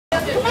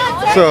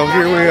So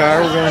here we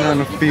are, we're going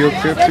on a field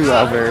trip to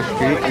Alvera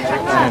Street,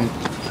 and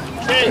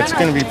it's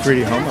gonna be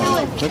pretty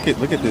homo. Look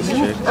at this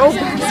chick. Oh,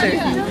 bastard.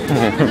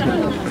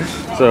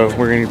 So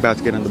we're about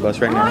to get on the bus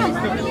right now,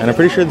 and I'm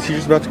pretty sure that she's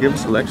just about to give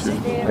us a lecture.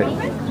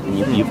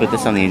 You put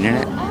this on the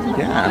internet?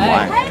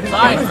 Yeah,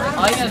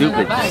 why?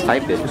 Stupid, just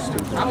type it.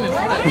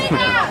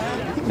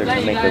 They're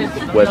gonna make a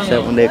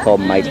website one day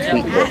called My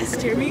Tweet Book.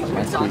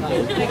 My Tweet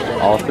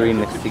Book. All three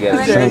mixed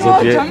together. Sounds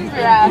legit.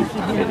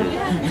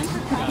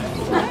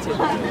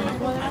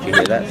 You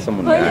hear that?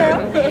 Someone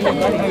died.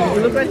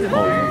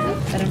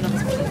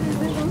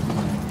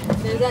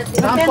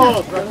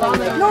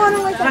 No, I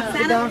don't like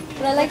that.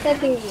 But I like that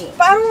thingy.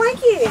 But I don't like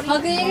it. How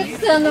can you get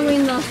stand on me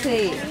and not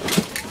say it?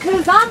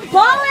 Because I'm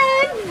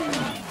balling!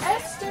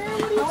 Esther,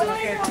 what are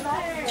you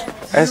doing?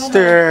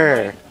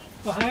 Esther!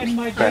 Behind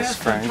my Best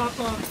desk, friend. on top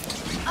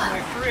of my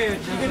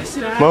fridge, there's a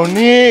stack.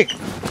 Monique!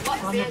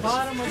 On the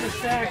bottom of the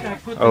stack, I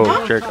put the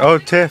Oh, jerk. Oh,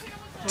 Tiff.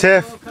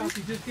 Tiff.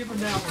 copy. Just give them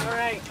that one. All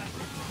right.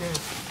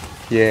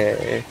 Yeah.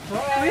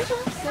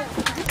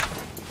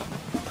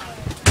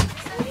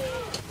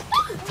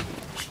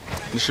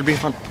 This should be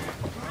fun.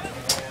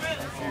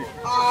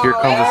 Here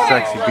comes a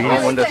sexy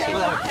beast. Window seat.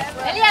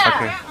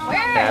 Okay.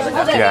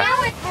 Yeah.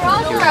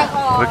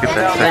 Look at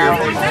that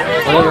sexy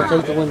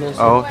beast.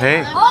 Oh,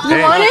 hey.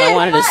 Hey. I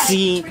wanted to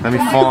see. Let me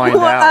find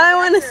out. I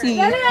want to see.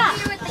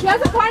 She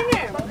has a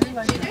partner.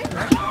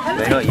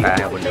 They don't use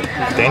that window.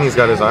 Danny's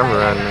got his arm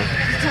around me.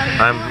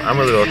 I'm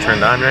a little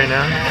turned on right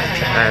now,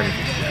 and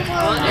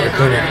we're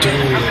gonna do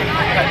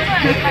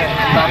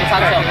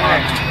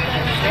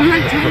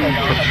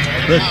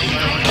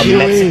A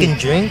Mexican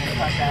drink?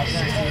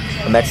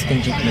 A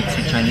Mexican drink mixed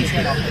with Chinese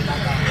food.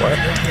 What?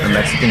 A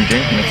Mexican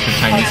drink mixed with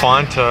Chinese food.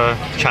 Fanta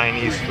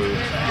Chinese food.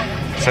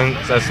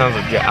 That sounds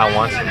like, yeah, I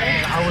want some.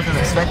 I wasn't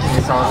expecting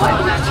this, so I was like,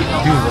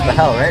 dude, what the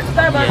hell, right?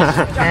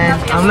 And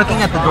I'm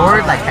looking at the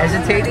door, like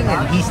hesitating,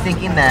 and he's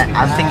thinking that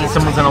I'm thinking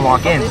someone's gonna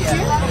walk in.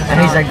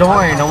 And he's like, don't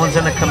worry, no one's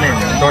gonna come in,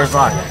 the door's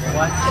locked.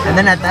 And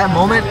then at that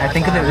moment, I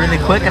think of it really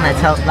quick, and I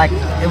tell, like,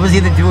 it was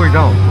either do or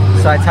don't.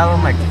 So I tell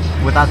him, like,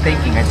 without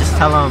thinking, I just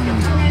tell him,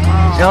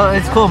 yo,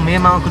 it's cool, me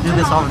and my uncle do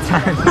this all the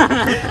time.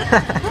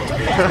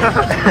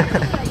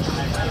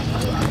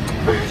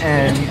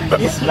 And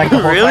like the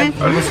whole time,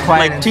 he was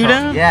quiet. Like two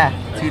down? Yeah,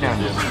 two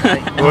down.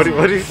 Like, What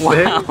did he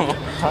say? Wow.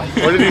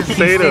 What did he he say to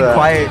stayed that?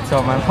 quiet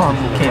till my mom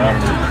came in.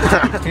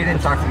 He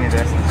didn't talk to me the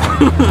rest of the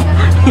time.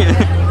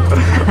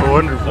 I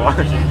wonder why.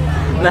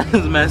 That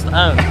was messed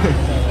up.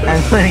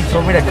 And when he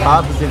told me to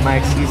call, was it my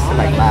excuse to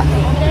like laugh.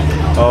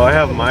 Oh, I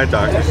have my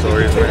doctor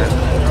stories, man.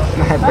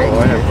 I bet Oh,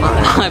 I have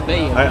mine. I bet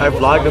you. I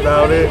vlogged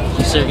about it.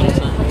 You sure gonna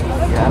say?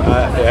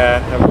 Yeah,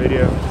 I have a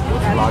video.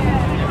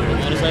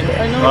 Just like,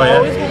 I know. Oh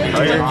yeah.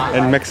 Oh yeah.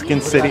 In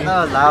Mexican City.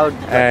 loud.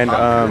 And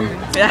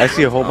I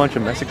see a whole bunch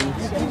of Mexicans.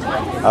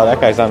 Oh, that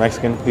guy's not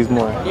Mexican. He's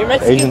more You're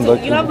Mexican. Asian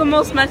looking. You have the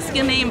most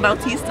Mexican name,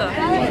 Bautista.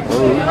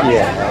 Oh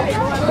yeah.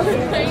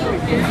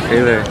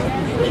 Hey there.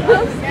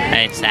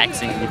 Hey, it's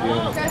accent.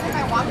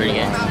 Pretty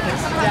good.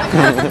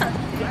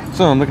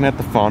 So I'm looking at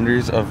the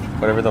founders of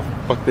whatever the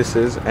fuck this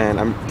is, and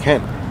I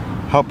can't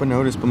help but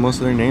notice, but most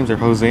of their names are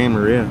Jose and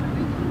Maria.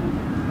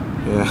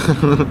 Yeah.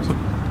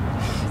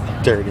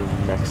 Dirty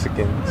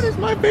Mexicans. It's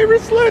my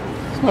favorite slut.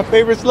 It's my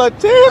favorite slut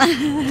too.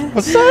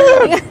 What's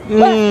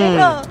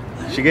up?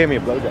 She gave me a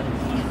blowjob.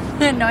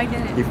 No, I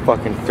didn't. You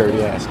fucking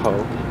dirty ass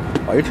hoe.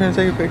 Why are you trying to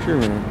take a picture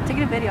of me?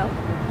 Taking a video.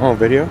 Oh,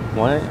 video?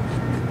 What?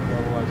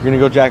 You're gonna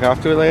go jack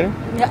off to it later?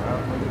 Yeah.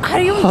 How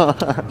do you?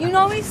 You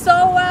know me so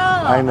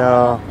well. I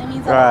know. That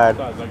means God.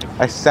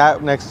 I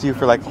sat next to you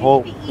for like a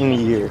whole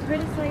year.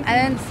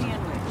 I didn't see it.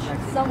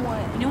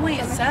 Somewhat. You know why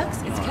it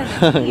sucks? It's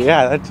because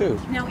Yeah, that too.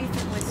 now if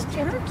it was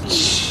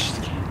turkey.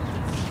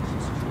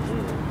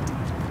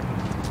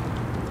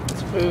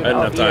 I didn't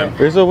have time.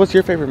 Rizzo, what's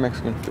your favorite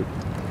Mexican food?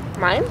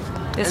 Mine?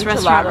 This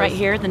restaurant right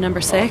here, the number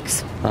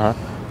 6. Uh-huh.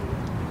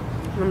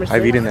 Number 6.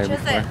 I've eaten there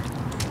before.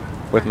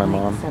 With my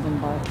mom.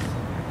 $7.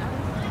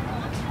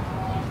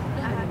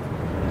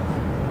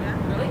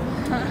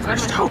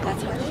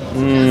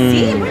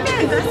 Mm.